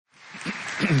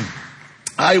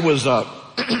I was,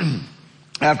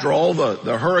 after all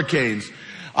the hurricanes,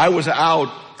 I was out,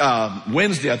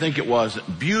 Wednesday, I think it was,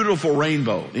 beautiful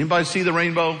rainbow. Anybody see the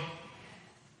rainbow?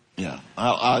 Yeah,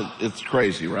 it's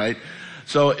crazy, right?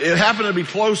 So it happened to be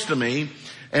close to me.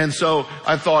 And so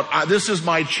I thought, this is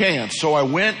my chance. So I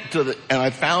went and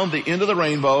I found the end of the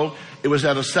rainbow. It was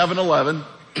at a 7-Eleven.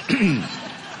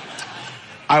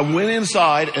 I went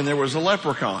inside and there was a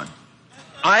leprechaun.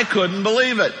 I couldn't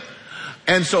believe it.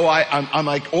 And so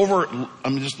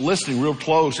I'm just listening real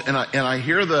close, and I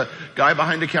hear the guy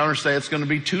behind the counter say it's going to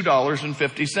be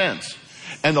 $2.50.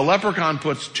 And the leprechaun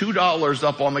puts $2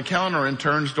 up on the counter and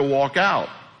turns to walk out.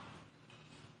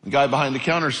 The guy behind the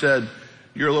counter said,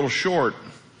 "You're a little short."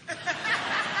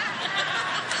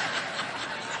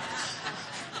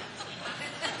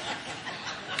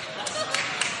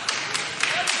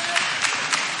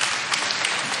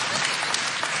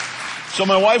 So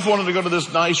my wife wanted to go to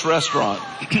this nice restaurant.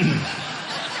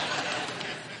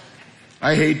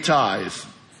 I hate ties.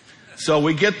 So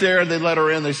we get there and they let her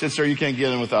in. They said, "Sir, you can't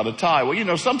get in without a tie." Well, you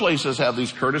know, some places have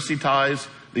these courtesy ties,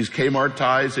 these Kmart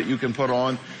ties that you can put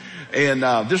on. And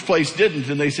this place didn't.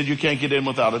 And they said, "You can't get in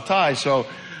without a tie." So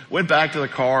went back to the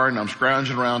car and I'm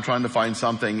scrounging around trying to find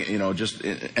something, you know,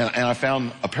 and I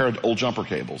found a pair of old jumper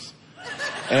cables.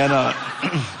 And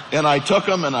I took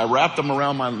them and I wrapped them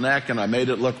around my neck and I made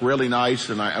it look really nice.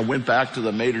 And I went back to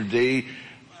the maitre d'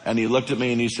 and he looked at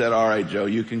me and he said, "All right, Joe,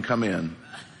 you can come in,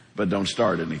 but don't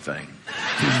start anything."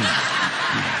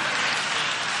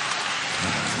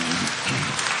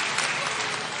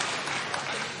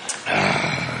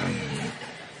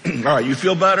 All right, you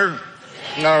feel better?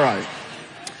 All right.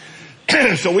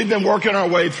 So we've been working our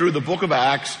way through the book of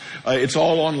Acts. It's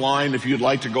all online if you'd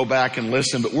like to go back and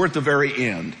listen, but we're at the very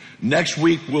end. Next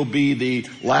week will be the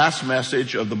last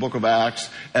message of the book of Acts,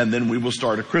 and then we will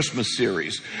start a Christmas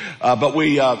series. But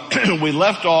we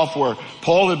left off where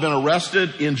Paul had been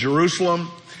arrested in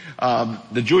Jerusalem.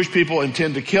 The Jewish people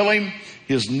intend to kill him.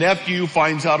 His nephew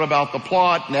finds out about the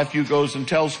plot. Nephew goes and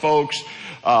tells folks.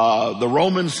 The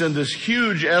Romans send this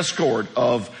huge escort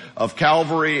of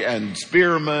cavalry and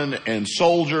spearmen and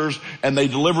soldiers, and they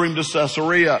deliver him to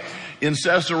Caesarea. In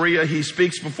Caesarea, he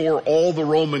speaks before all the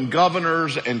Roman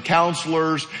governors and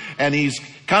counselors, and he's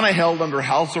kind of held under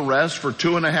house arrest for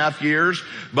 2.5 years,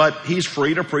 but he's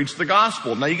free to preach the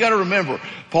gospel. Now you got to remember,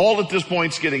 Paul at this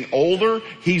point is getting older.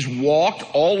 He's walked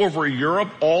all over Europe,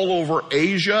 all over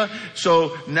Asia.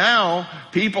 So now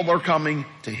people are coming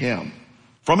to him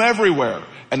from everywhere.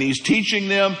 And he's teaching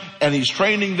them and he's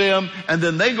training them, and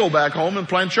then they go back home and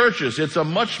plant churches. It's a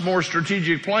much more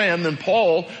strategic plan than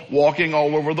Paul walking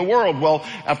all over the world. Well,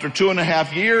 after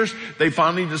 2.5 years, they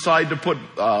finally decide to put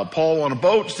Paul on a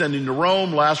boat, send him to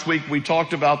Rome. Last week we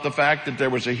talked about the fact that there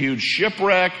was a huge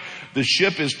shipwreck. The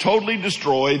ship is totally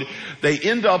destroyed. They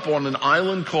end up on an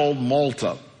island called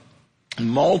Malta.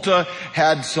 Malta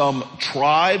had some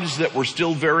tribes that were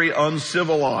still very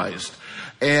uncivilized.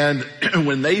 And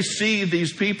when they see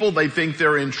these people, they think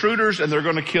they're intruders and they're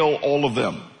going to kill all of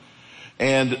them.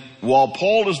 And while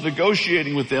Paul is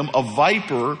negotiating with them, a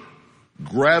viper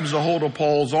grabs a hold of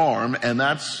Paul's arm, and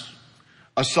that's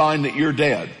a sign that you're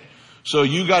dead. So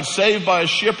you got saved by a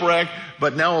shipwreck,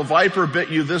 but now a viper bit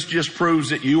you. This just proves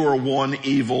that you are one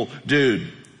evil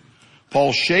dude.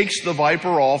 Paul shakes the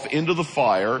viper off into the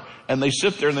fire, and they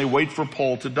sit there and they wait for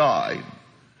Paul to die.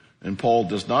 And Paul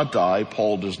does not die.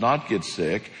 Paul does not get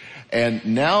sick. And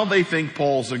now they think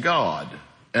Paul's a god.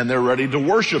 And they're ready to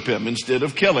worship him instead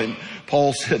of kill him.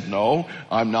 Paul said, "No,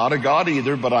 I'm not a god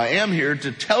either, but I am here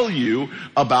to tell you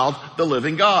about the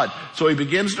living God." So he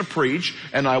begins to preach.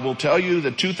 And I will tell you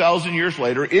that 2,000 years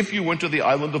later, if you went to the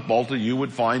island of Malta, you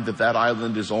would find that that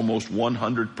island is almost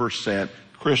 100%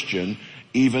 Christian,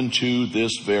 even to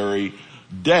this very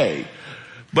day.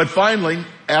 But finally,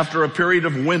 after a period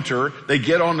of winter, they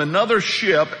get on another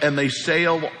ship and they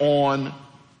sail on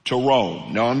to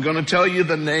Rome. Now I'm going to tell you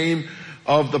the name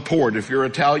of the port. If you're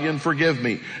Italian, forgive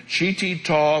me.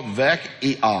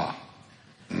 Civitavecchia.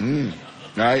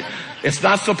 Right? It's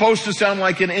not supposed to sound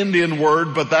like an Indian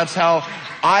word, but that's how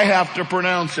I have to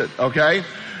pronounce it. Okay?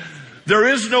 There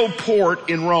is no port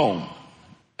in Rome.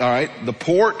 All right? The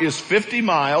port is 50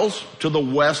 miles to the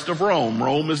west of Rome.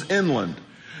 Rome is inland.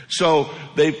 So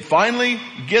they finally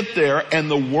get there, and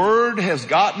the word has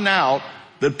gotten out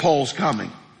that Paul's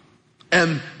coming.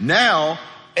 And now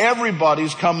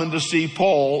everybody's coming to see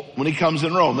Paul when he comes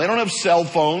in Rome. They don't have cell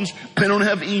phones. They don't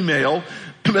have email.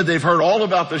 But they've heard all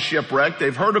about the shipwreck.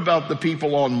 They've heard about the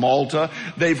people on Malta.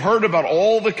 They've heard about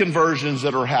all the conversions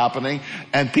that are happening.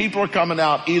 And people are coming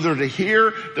out either to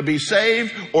hear, to be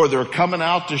saved, or they're coming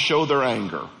out to show their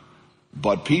anger.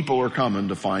 But people are coming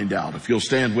to find out. If you'll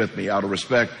stand with me out of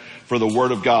respect for the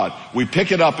Word of God. We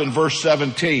pick it up in verse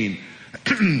 17.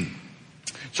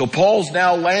 So Paul's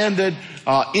now landed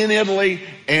in Italy,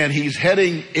 and he's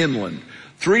heading inland.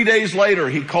 3 days later,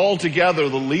 he called together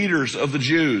the leaders of the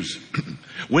Jews.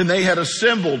 When they had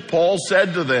assembled, Paul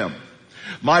said to them,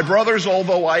 "My brothers,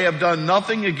 although I have done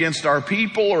nothing against our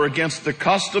people or against the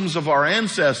customs of our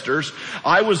ancestors,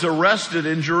 I was arrested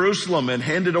in Jerusalem and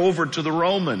handed over to the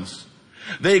Romans.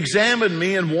 They examined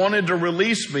me and wanted to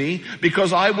release me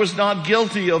because I was not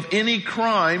guilty of any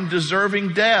crime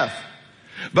deserving death.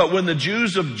 But when the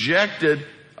Jews objected,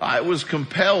 I was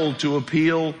compelled to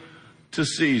appeal to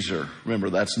Caesar." Remember,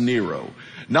 that's Nero.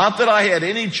 "Not that I had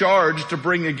any charge to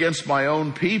bring against my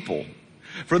own people.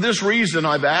 For this reason,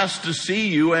 I've asked to see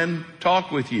you and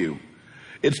talk with you.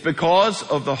 It's because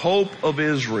of the hope of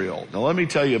Israel." Now let me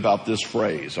tell you about this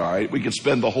phrase, all right? We could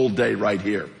spend the whole day right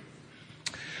here.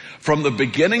 From the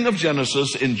beginning of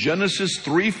Genesis, in Genesis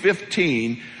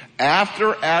 3:15,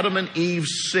 after Adam and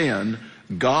Eve's sin,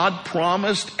 God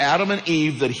promised Adam and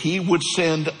Eve that he would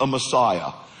send a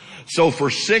Messiah. So for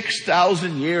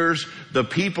 6,000 years, the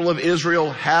people of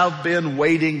Israel have been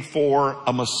waiting for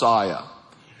a Messiah.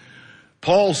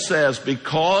 Paul says,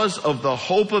 because of the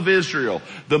hope of Israel,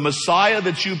 the Messiah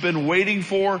that you've been waiting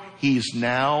for, he's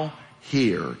now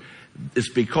here. It's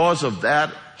because of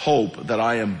that hope that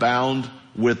I am bound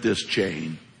with this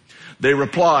chain. They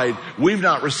replied, "We've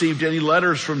not received any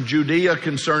letters from Judea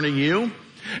concerning you,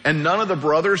 and none of the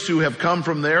brothers who have come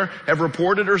from there have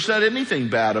reported or said anything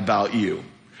bad about you.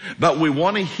 But we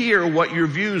want to hear what your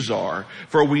views are,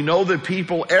 for we know that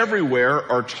people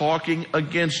everywhere are talking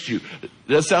against you."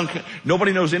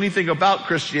 Nobody knows anything about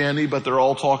Christianity, but they're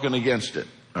all talking against it.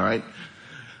 All right.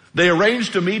 They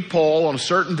arranged to meet Paul on a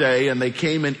certain day, and they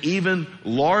came in even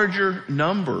larger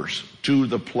numbers to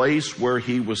the place where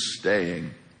he was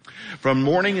staying. From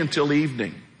morning until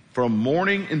evening,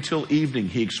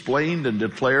 he explained and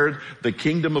declared the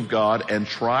kingdom of God and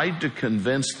tried to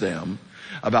convince them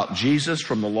about Jesus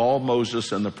from the law of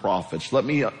Moses and the prophets. Let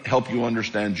me help you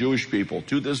understand Jewish people.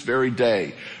 To this very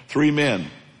day, 3 men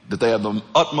that they have the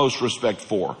utmost respect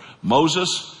for: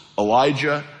 Moses,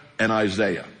 Elijah, and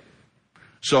Isaiah.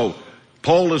 So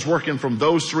Paul is working from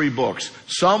those 3 books.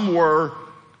 Some were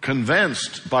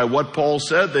convinced by what Paul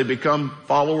said. They become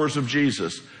followers of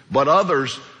Jesus. But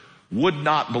others would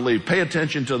not believe. Pay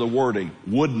attention to the wording.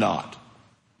 Would not.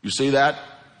 You see that?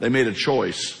 They made a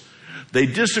choice. They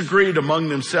disagreed among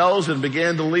themselves and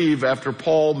began to leave after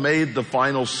Paul made the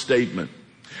final statement.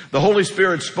 "The Holy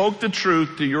Spirit spoke the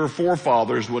truth to your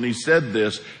forefathers when he said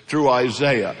this through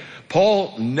Isaiah."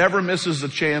 Paul never misses a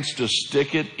chance to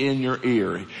stick it in your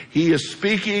ear. He is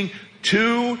speaking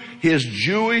to his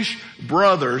Jewish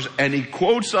brothers, and he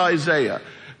quotes Isaiah.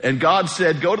 And God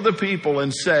said, "Go to the people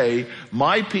and say,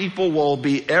 my people will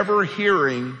be ever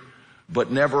hearing, but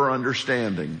never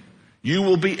understanding. You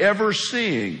will be ever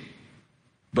seeing,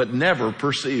 but never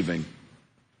perceiving.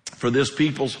 For this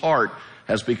people's heart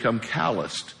has become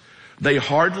calloused. They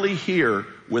hardly hear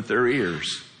with their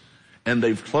ears, and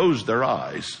they've closed their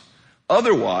eyes.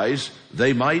 Otherwise,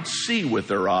 they might see with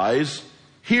their eyes,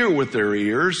 hear with their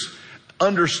ears,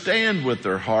 understand with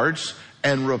their hearts,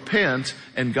 and repent,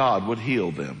 and God would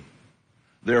heal them.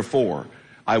 Therefore,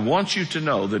 I want you to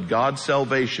know that God's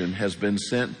salvation has been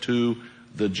sent to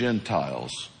the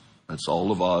Gentiles." That's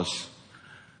all of us.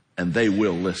 "And they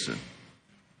will listen."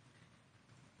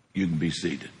 You can be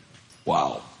seated.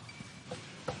 Wow.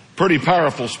 Pretty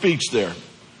powerful speech there.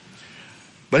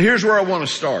 But here's where I want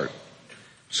to start.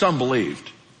 Some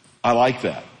believed. I like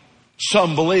that.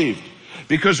 Some believed.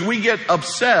 Because we get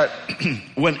upset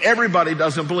when everybody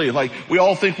doesn't believe. Like, we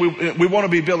all think we want to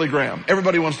be Billy Graham.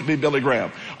 Everybody wants to be Billy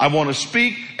Graham. I want to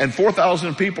speak, and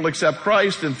 4,000 people accept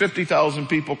Christ, and 50,000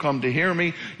 people come to hear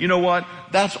me. You know what?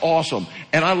 That's awesome.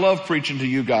 And I love preaching to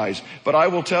you guys. But I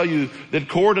will tell you that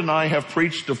Cord and I have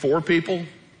preached to 4 people,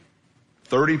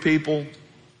 30 people.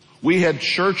 We had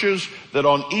churches that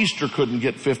on Easter couldn't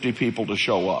get 50 people to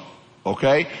show up.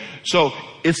 Okay? So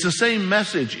it's the same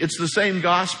message. It's the same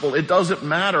gospel. It doesn't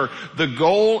matter. The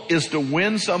goal is to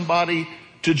win somebody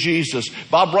to Jesus.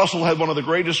 Bob Russell had one of the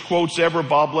greatest quotes ever.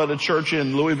 Bob led a church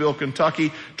in Louisville,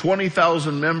 Kentucky,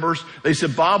 20,000 members. They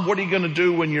said, "Bob, what are you going to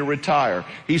do when you retire?"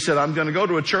 He said, "I'm going to go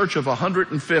to a church of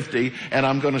 150 and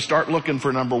I'm going to start looking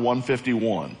for number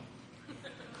 151.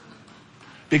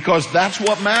 Because that's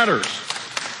what matters.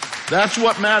 That's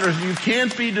what matters. You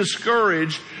can't be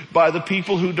discouraged by the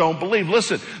people who don't believe.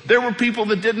 Listen, there were people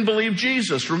that didn't believe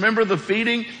Jesus. Remember the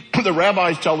feeding? The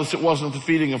rabbis tell us it wasn't the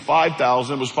feeding of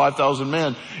 5,000. It was 5,000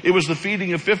 men. It was the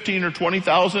feeding of 15 or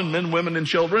 20,000 men, women, and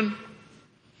children.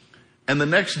 And the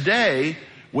next day,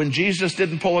 when Jesus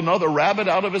didn't pull another rabbit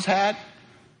out of his hat,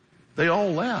 they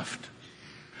all left.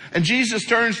 And Jesus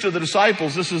turns to the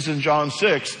disciples, this is in John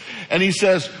 6, and he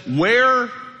says, where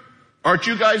aren't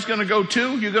you guys going to go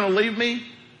too? You going to leave me?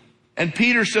 And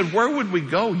Peter said, where would we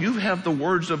go? You have the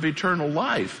words of eternal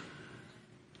life.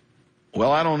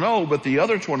 Well, I don't know, but the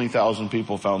other 20,000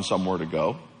 people found somewhere to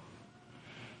go.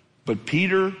 But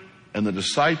Peter and the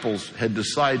disciples had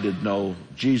decided, no,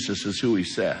 Jesus is who he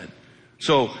said.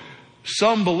 So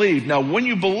some believe. Now, when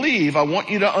you believe, I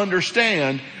want you to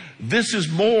understand this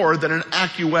is more than an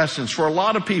acquiescence for a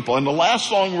lot of people. And the last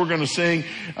song we're going to sing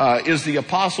is the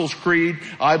Apostles' Creed.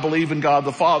 I believe in God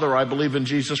the Father. I believe in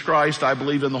Jesus Christ. I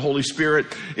believe in the Holy Spirit.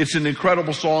 It's an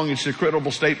incredible song. It's an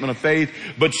incredible statement of faith.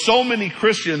 But so many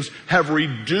Christians have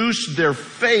reduced their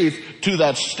faith to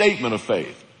that statement of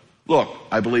faith. Look,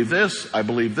 I believe this. I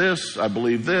believe this. I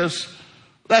believe this.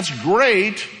 That's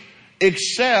great,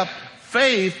 except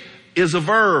faith is a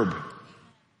verb.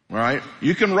 All right?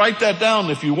 You can write that down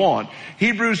if you want.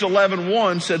 Hebrews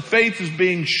 11:1 said faith is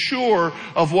being sure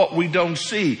of what we don't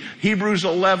see. Hebrews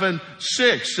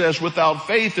 11:6 says without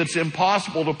faith it's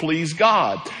impossible to please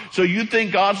God. So you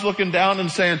think God's looking down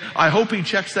and saying, I hope he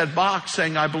checks that box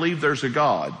saying I believe there's a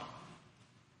God.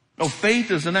 No, faith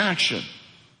is an action.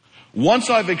 Once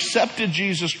I've accepted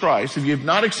Jesus Christ, if you've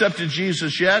not accepted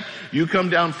Jesus yet, you come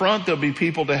down front. There'll be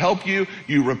people to help you.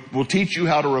 We'll teach you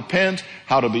how to repent,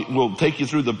 we'll take you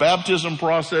through the baptism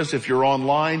process. If you're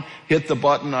online, hit the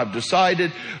button, I've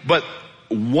decided. But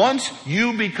once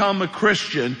you become a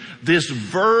Christian, this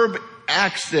verb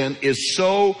accent is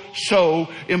so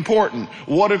important.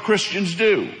 What do Christians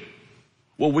do?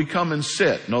 Well, we come and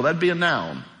sit. No, that'd be a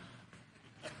noun.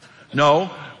 No,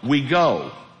 we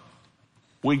go.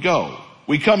 We go.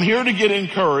 We come here to get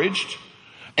encouraged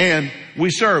and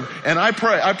we serve. And I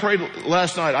prayed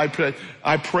last night,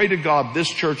 I pray to God this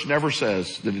church never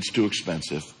says that it's too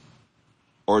expensive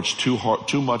or it's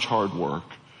too much hard work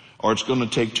or it's going to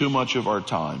take too much of our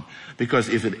time. Because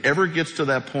if it ever gets to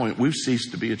that point, we've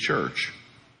ceased to be a church.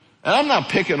 And I'm not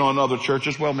picking on other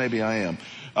churches. Well, maybe I am.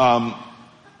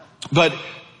 But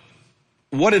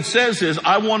what it says is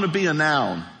I want to be a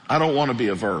noun. I don't want to be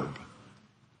a verb.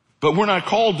 But we're not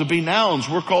called to be nouns.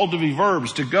 We're called to be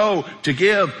verbs, to go, to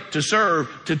give, to serve,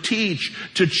 to teach,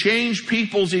 to change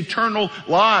people's eternal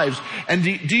lives. And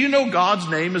do you know God's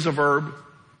name is a verb?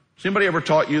 Has anybody ever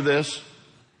taught you this?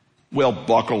 Well,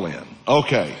 buckle in.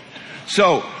 Okay.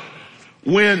 So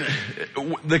when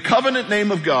the covenant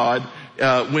name of God,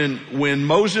 when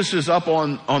Moses is up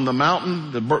on the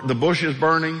mountain, the bush is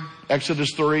burning,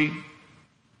 Exodus 3.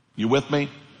 You with me?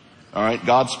 All right,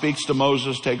 God speaks to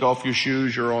Moses, take off your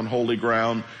shoes, you're on holy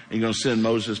ground, and you're going to send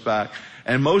Moses back.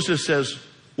 And Moses says,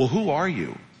 well, who are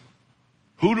you?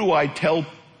 Who do I tell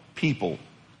people?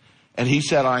 And he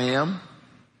said, I am.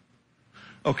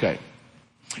 Okay.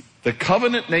 The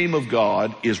covenant name of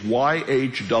God is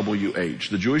YHWH.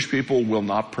 The Jewish people will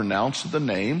not pronounce the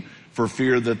name for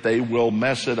fear that they will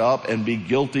mess it up and be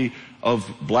guilty of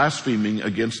blaspheming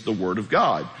against the word of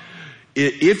God.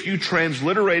 If you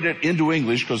transliterate it into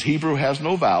English, because Hebrew has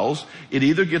no vowels, it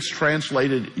either gets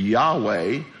translated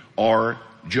Yahweh or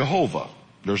Jehovah.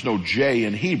 There's no J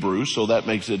in Hebrew, so that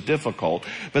makes it difficult.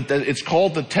 But it's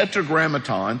called the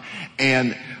Tetragrammaton,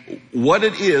 and what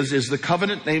it is the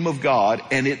covenant name of God,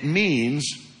 and it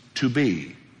means to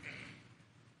be.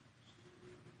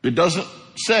 It doesn't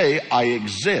say I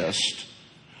exist.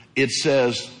 It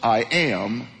says I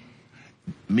am,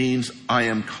 means I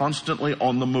am constantly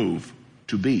on the move.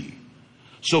 To be.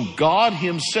 So God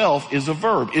himself is a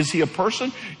verb. Is he a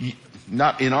person?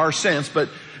 Not in our sense, but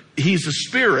he's a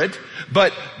spirit.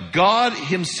 But God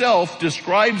himself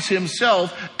describes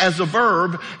himself as a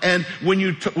verb. And when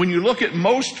you look at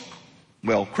most,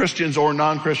 well, Christians or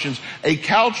non-Christians, a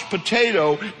couch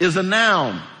potato is a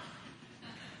noun.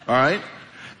 All right?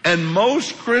 And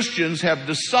most Christians have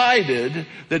decided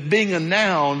that being a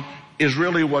noun is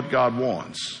really what God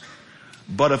wants.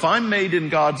 But if I'm made in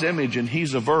God's image and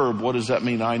he's a verb, what does that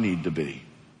mean I need to be?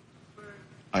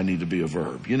 I need to be a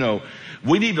verb. You know,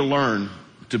 we need to learn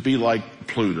to be like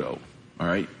Pluto. All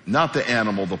right. Not the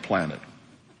animal, the planet.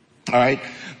 All right.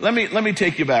 Let me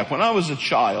take you back. When I was a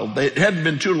child, it hadn't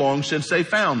been too long since they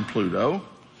found Pluto.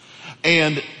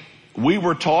 And we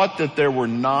were taught that there were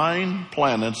 9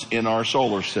 planets in our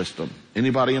solar system.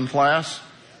 Anybody in class?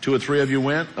 2 or 3 of you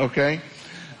went? Okay.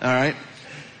 All right.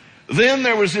 Then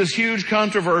there was this huge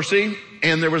controversy,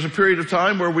 and there was a period of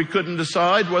time where we couldn't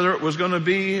decide whether it was going to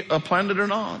be a planet or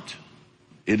not.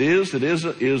 It is, it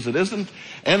isn't.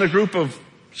 And a group of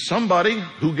somebody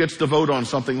who gets to vote on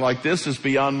something like this is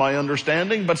beyond my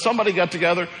understanding, but somebody got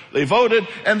together, they voted,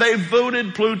 and they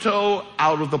voted Pluto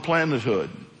out of the planethood.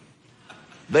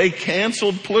 They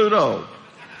canceled Pluto.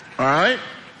 All right?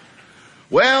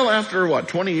 Well, after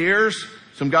 20 years,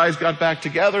 some guys got back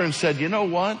together and said, you know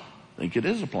what? I think it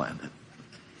is a planet.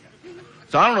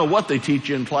 So I don't know what they teach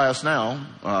you in class now.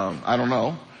 I don't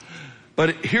know.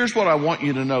 But here's what I want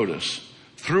you to notice.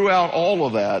 Throughout all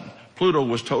of that, Pluto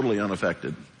was totally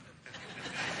unaffected.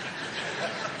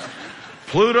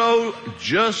 Pluto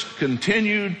just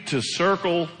continued to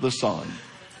circle the sun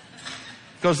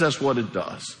because that's what it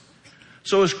does.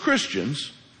 So as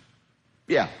Christians,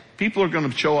 yeah, people are going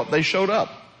to show up. They showed up.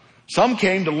 Some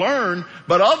came to learn,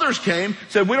 but others came,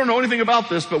 said, we don't know anything about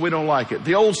this, but we don't like it.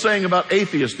 The old saying about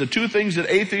atheists, the two things that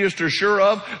atheists are sure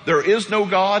of, there is no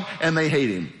God and they hate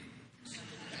him.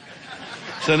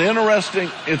 It's an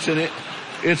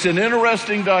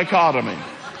interesting dichotomy.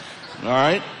 All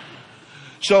right?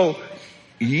 So,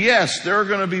 yes, there are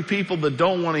going to be people that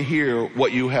don't want to hear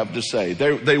what you have to say.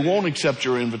 They won't accept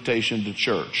your invitation to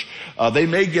church. They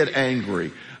may get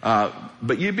angry.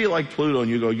 But you'd be like Pluto and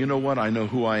you go, you know what? I know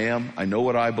who I am. I know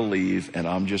what I believe, and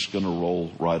I'm just going to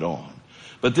roll right on.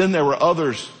 But then there were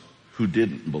others who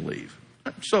didn't believe.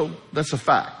 So that's a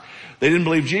fact. They didn't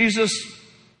believe Jesus.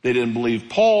 They didn't believe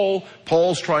Paul.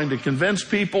 Paul's trying to convince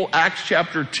people. Acts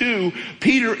chapter 2,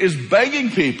 Peter is begging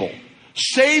people,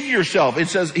 save yourself.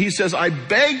 He says, I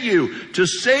beg you to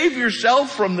save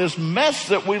yourself from this mess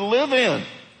that we live in.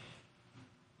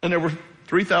 And there were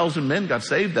 3,000 men got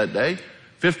saved that day.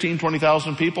 15,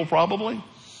 20,000 people probably.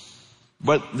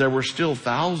 But there were still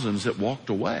thousands that walked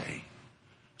away.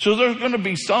 So there's going to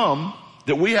be some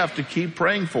that we have to keep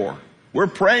praying for. We're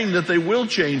praying that they will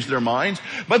change their minds,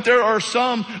 but there are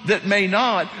some that may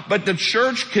not. But the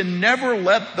church can never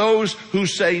let those who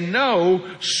say no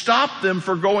stop them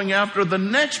from going after the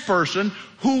next person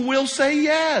who will say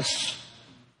yes.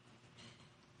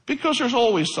 Because there's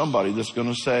always somebody that's going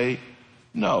to say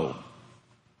no.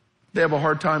 They have a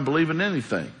hard time believing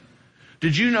anything.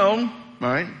 Did you know, all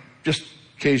right, just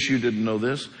in case you didn't know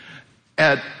this,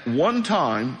 at one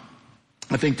time,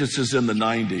 I think this is in the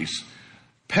 90s,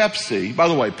 Pepsi, by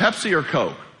the way, Pepsi or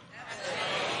Coke?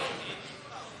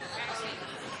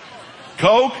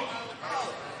 Coke?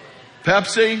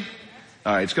 Pepsi?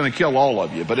 All right, it's going to kill all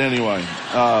of you, but anyway.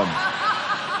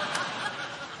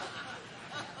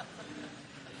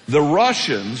 The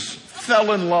Russians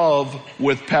fell in love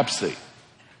with Pepsi.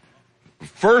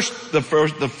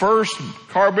 The first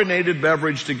carbonated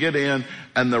beverage to get in,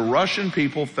 and the Russian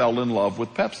people fell in love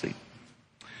with Pepsi.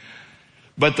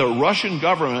 But the Russian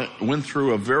government went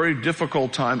through a very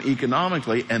difficult time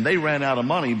economically, and they ran out of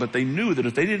money, but they knew that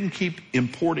if they didn't keep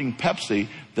importing Pepsi,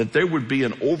 that there would be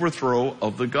an overthrow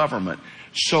of the government.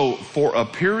 So for a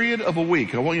period of a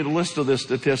week, I want you to listen to this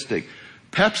statistic.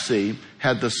 Pepsi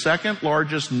had the second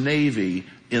largest navy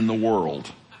in the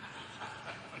world.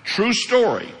 True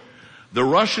story. The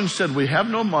Russians said, we have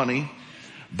no money,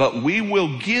 but we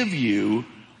will give you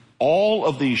all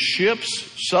of these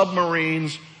ships,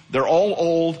 submarines. They're all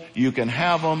old. You can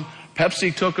have them.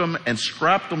 Pepsi took them and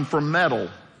scrapped them for metal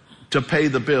to pay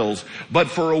the bills. But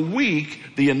for a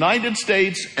week, the United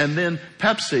States and then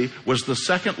Pepsi was the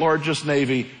second largest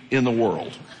navy in the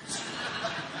world.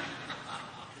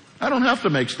 I don't have to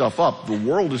make stuff up. The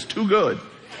world is too good.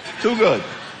 Too good.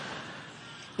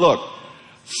 Look,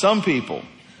 some people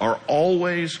are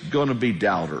always going to be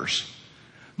doubters.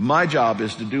 My job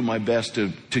is to do my best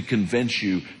to convince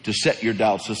you to set your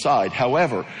doubts aside.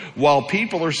 However, while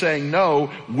people are saying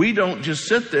no, we don't just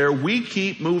sit there. We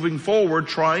keep moving forward,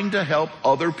 trying to help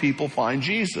other people find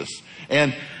Jesus.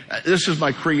 And this is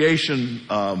my creation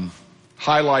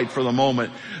highlight for the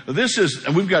moment.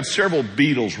 And we've got several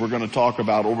beetles we're going to talk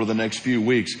about over the next few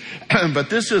weeks. But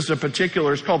this is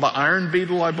it's called the iron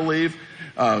beetle, I believe.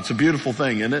 It's a beautiful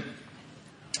thing, isn't it?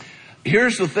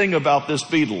 Here's the thing about this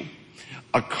beetle.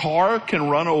 A car can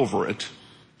run over it,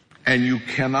 and you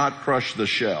cannot crush the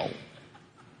shell.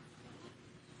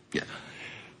 Yeah.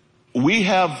 We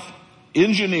have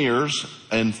engineers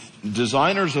and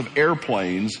designers of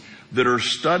airplanes that are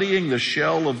studying the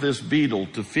shell of this beetle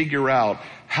to figure out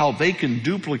how they can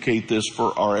duplicate this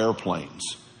for our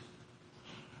airplanes.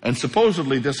 And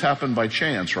supposedly this happened by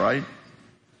chance, right?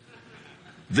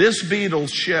 This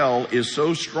beetle's shell is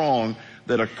so strong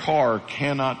that a car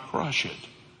cannot crush it.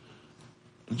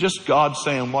 Just God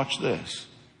saying, watch this.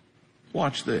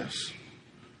 Watch this.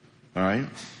 All right?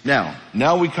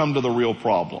 Now we come to the real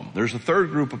problem. There's a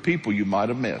third group of people you might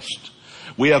have missed.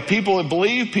 We have people that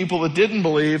believe, people that didn't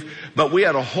believe, but we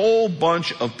had a whole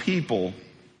bunch of people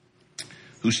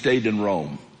who stayed in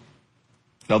Rome.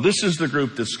 Now, this is the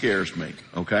group that scares me,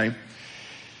 okay?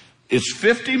 It's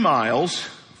 50 miles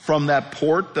from that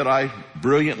port that I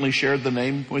brilliantly shared the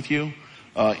name with you.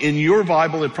 In your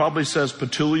Bible, it probably says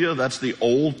Petulia. That's the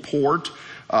old port.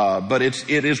 But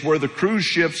it is where the cruise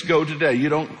ships go today. You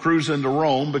don't cruise into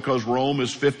Rome because Rome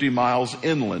is 50 miles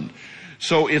inland.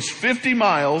 So it's 50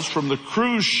 miles from the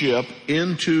cruise ship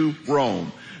into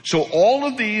Rome. So all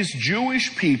of these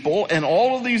Jewish people and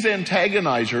all of these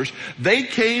antagonizers, they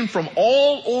came from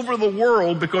all over the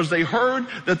world because they heard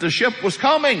that the ship was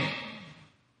coming.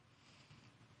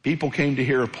 People came to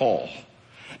hear of Paul.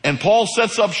 And Paul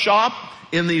sets up shop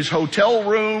in these hotel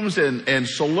rooms and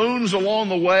saloons along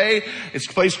the way. It's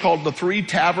a place called the Three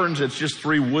Taverns. It's just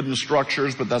three wooden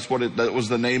structures, but that was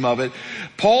the name of it.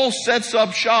 Paul sets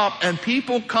up shop and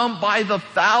people come by the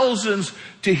thousands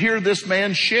to hear this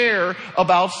man share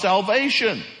about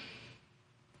salvation.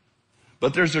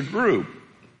 But there's a group.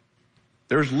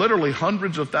 There's literally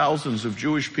hundreds of thousands of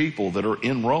Jewish people that are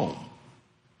in Rome.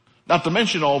 Not to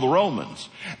mention all the Romans.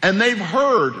 And they've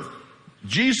heard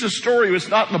Jesus' story was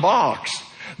not in a box.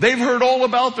 They've heard all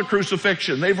about the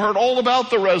crucifixion. They've heard all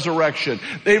about the resurrection.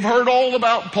 They've heard all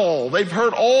about Paul. They've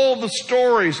heard all the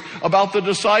stories about the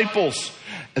disciples.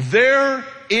 They're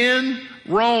in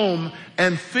Rome,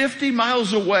 and 50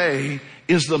 miles away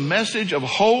is the message of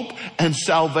hope and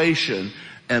salvation,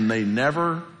 and they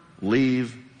never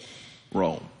leave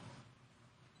Rome.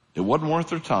 It wasn't worth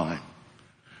their time.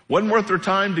 Wasn't worth their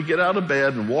time to get out of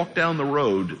bed and walk down the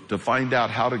road to find out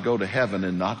how to go to heaven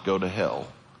and not go to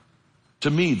hell. To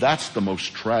me, that's the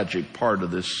most tragic part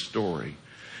of this story.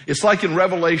 It's like in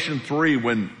Revelation 3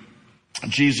 when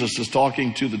Jesus is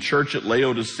talking to the church at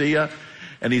Laodicea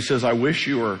and he says, I wish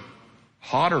you were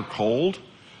hot or cold,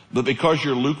 but because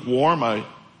you're lukewarm,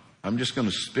 I'm just going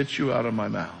to spit you out of my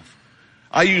mouth.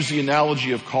 I use the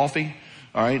analogy of coffee.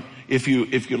 All right. If you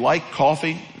like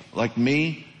coffee like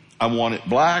me, I want it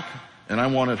black and I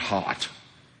want it hot.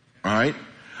 All right.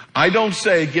 I don't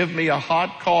say give me a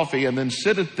hot coffee and then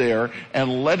sit it there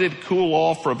and let it cool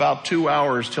off for about 2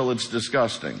 hours till it's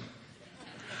disgusting.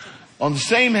 On the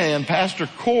same hand, Pastor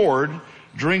Cord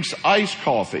drinks iced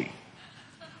coffee.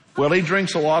 Well, he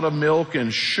drinks a lot of milk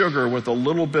and sugar with a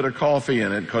little bit of coffee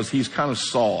in it because he's kind of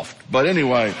soft. But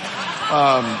anyway,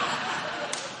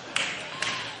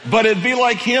 but it'd be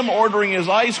like him ordering his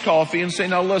iced coffee and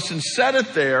saying, now listen, set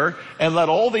it there and let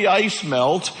all the ice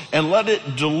melt and let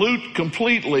it dilute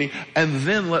completely and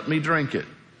then let me drink it.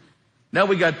 Now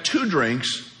we got two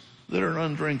drinks that are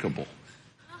undrinkable.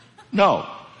 No.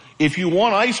 If you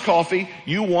want iced coffee,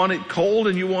 you want it cold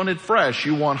and you want it fresh.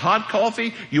 You want hot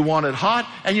coffee, you want it hot,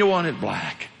 and you want it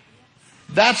black.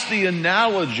 That's the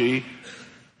analogy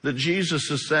that Jesus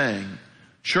is saying.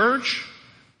 Church,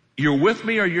 you're with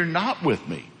me or you're not with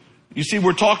me. You see,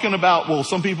 we're talking about, well,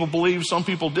 some people believe, some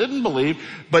people didn't believe,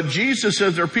 but Jesus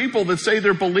says there are people that say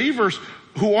they're believers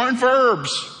who aren't verbs.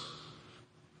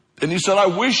 And he said, I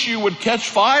wish you would catch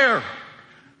fire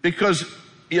because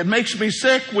it makes me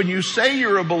sick when you say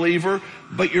you're a believer,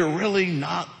 but you're really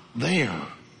not there.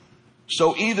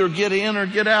 So either get in or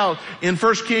get out. In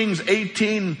 1 Kings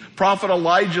 18, Prophet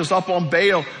Elijah's up on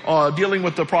Baal, dealing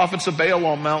with the prophets of Baal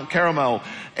on Mount Carmel.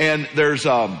 And there's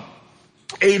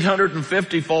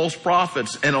 850 false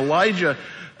prophets. And Elijah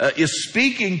is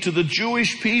speaking to the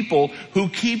Jewish people who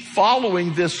keep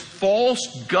following this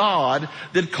false god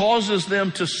that causes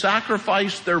them to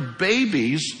sacrifice their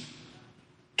babies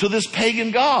to this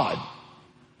pagan god.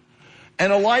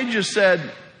 And Elijah said,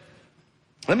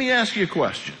 let me ask you a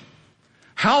question.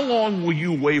 How long will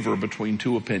you waver between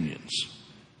two opinions?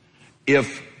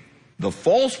 If the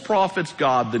false prophet's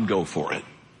God, then go for it.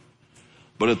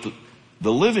 But if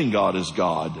the living God is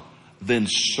God, then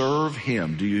serve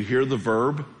him. Do you hear the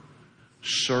verb?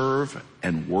 Serve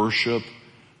and worship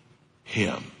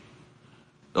him.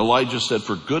 Elijah said,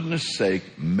 for goodness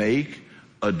sake, make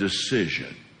a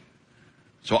decision.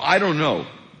 So I don't know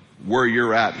where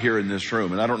you're at here in this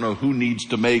room, and I don't know who needs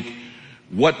to make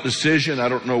what decision. I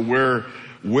don't know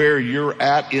where you're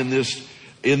at in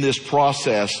this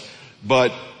process,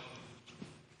 but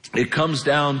it comes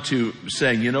down to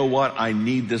saying, you know what? I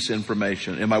need this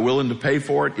information. Am I willing to pay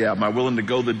for it? Yeah. Am I willing to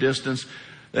go the distance?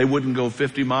 They wouldn't go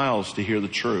 50 miles to hear the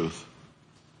truth.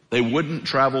 They wouldn't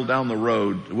travel down the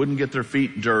road. They wouldn't get their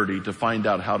feet dirty to find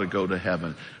out how to go to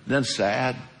heaven. Isn't that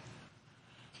sad?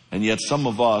 And yet some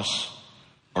of us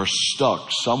are stuck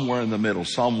somewhere in the middle.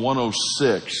 Psalm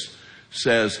 106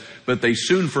 says, but they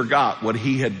soon forgot what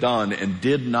he had done and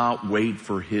did not wait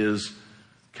for his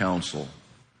counsel.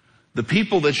 The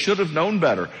people that should have known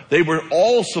better, they were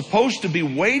all supposed to be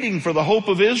waiting for the hope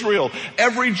of Israel.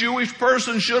 Every Jewish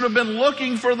person should have been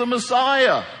looking for the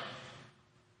Messiah.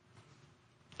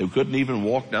 who couldn't even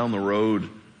walk down the road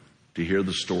to hear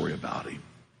the story about him.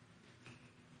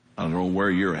 I don't know where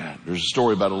you're at. There's a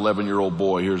story about an 11-year-old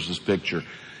boy. Here's this picture.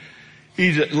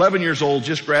 He's 11 years old,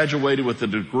 just graduated with a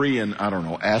degree in, I don't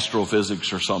know,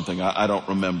 astrophysics or something. I don't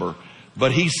remember.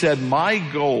 But he said, my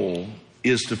goal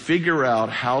is to figure out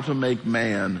how to make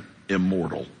man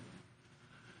immortal.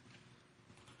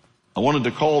 I wanted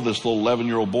to call this little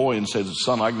 11-year-old boy and say,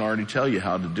 son, I can already tell you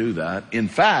how to do that. In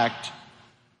fact,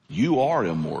 you are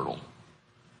immortal.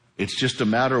 It's just a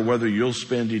matter of whether you'll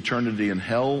spend eternity in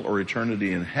hell or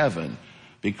eternity in heaven,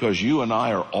 because you and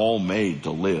I are all made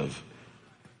to live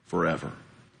forever.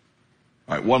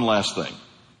 All right, one last thing.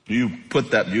 You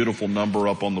put that beautiful number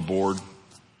up on the board.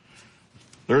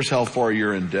 There's how far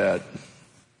you're in debt.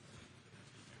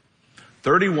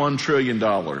 $31 trillion.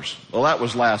 Well, that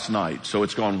was last night, so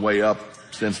it's gone way up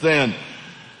since then.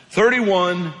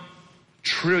 $31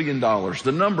 trillion.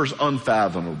 The number's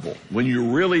unfathomable. When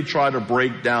you really try to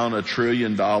break down $1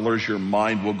 trillion, your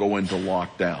mind will go into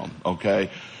lockdown, okay?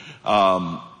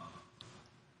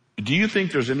 Do you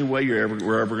think there's any way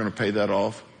we're ever going to pay that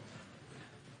off?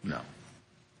 No.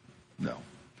 No.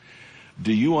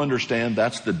 Do you understand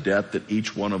that's the debt that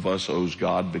each one of us owes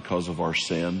God because of our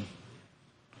sin?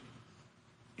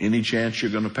 Any chance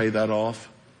you're going to pay that off?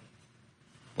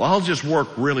 Well, I'll just work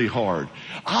really hard.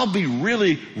 I'll be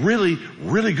really, really,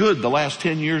 really good the last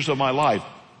 10 years of my life.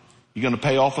 You going to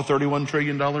pay off a $31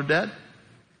 trillion debt?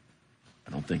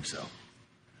 I don't think so.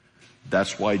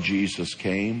 That's why Jesus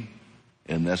came,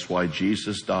 and that's why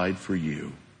Jesus died for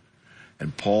you.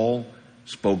 And Paul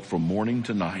spoke from morning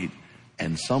to night,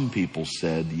 and some people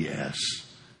said yes.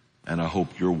 And I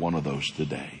hope you're one of those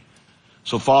today.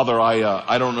 So, Father,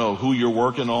 I don't know who you're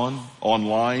working on,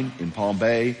 online, in Palm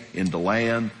Bay, in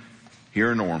DeLand,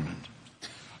 here in Ormond.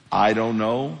 I don't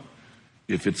know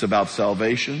if it's about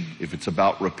salvation, if it's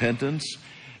about repentance,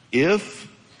 if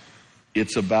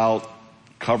it's about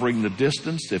covering the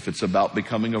distance, if it's about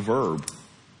becoming a verb.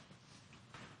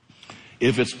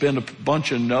 If it's been a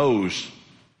bunch of no's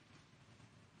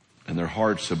and their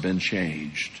hearts have been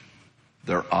changed,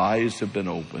 their eyes have been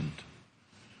opened.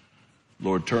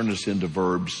 Lord, turn us into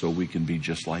verbs so we can be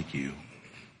just like you.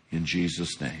 In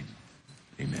Jesus' name,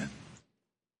 amen.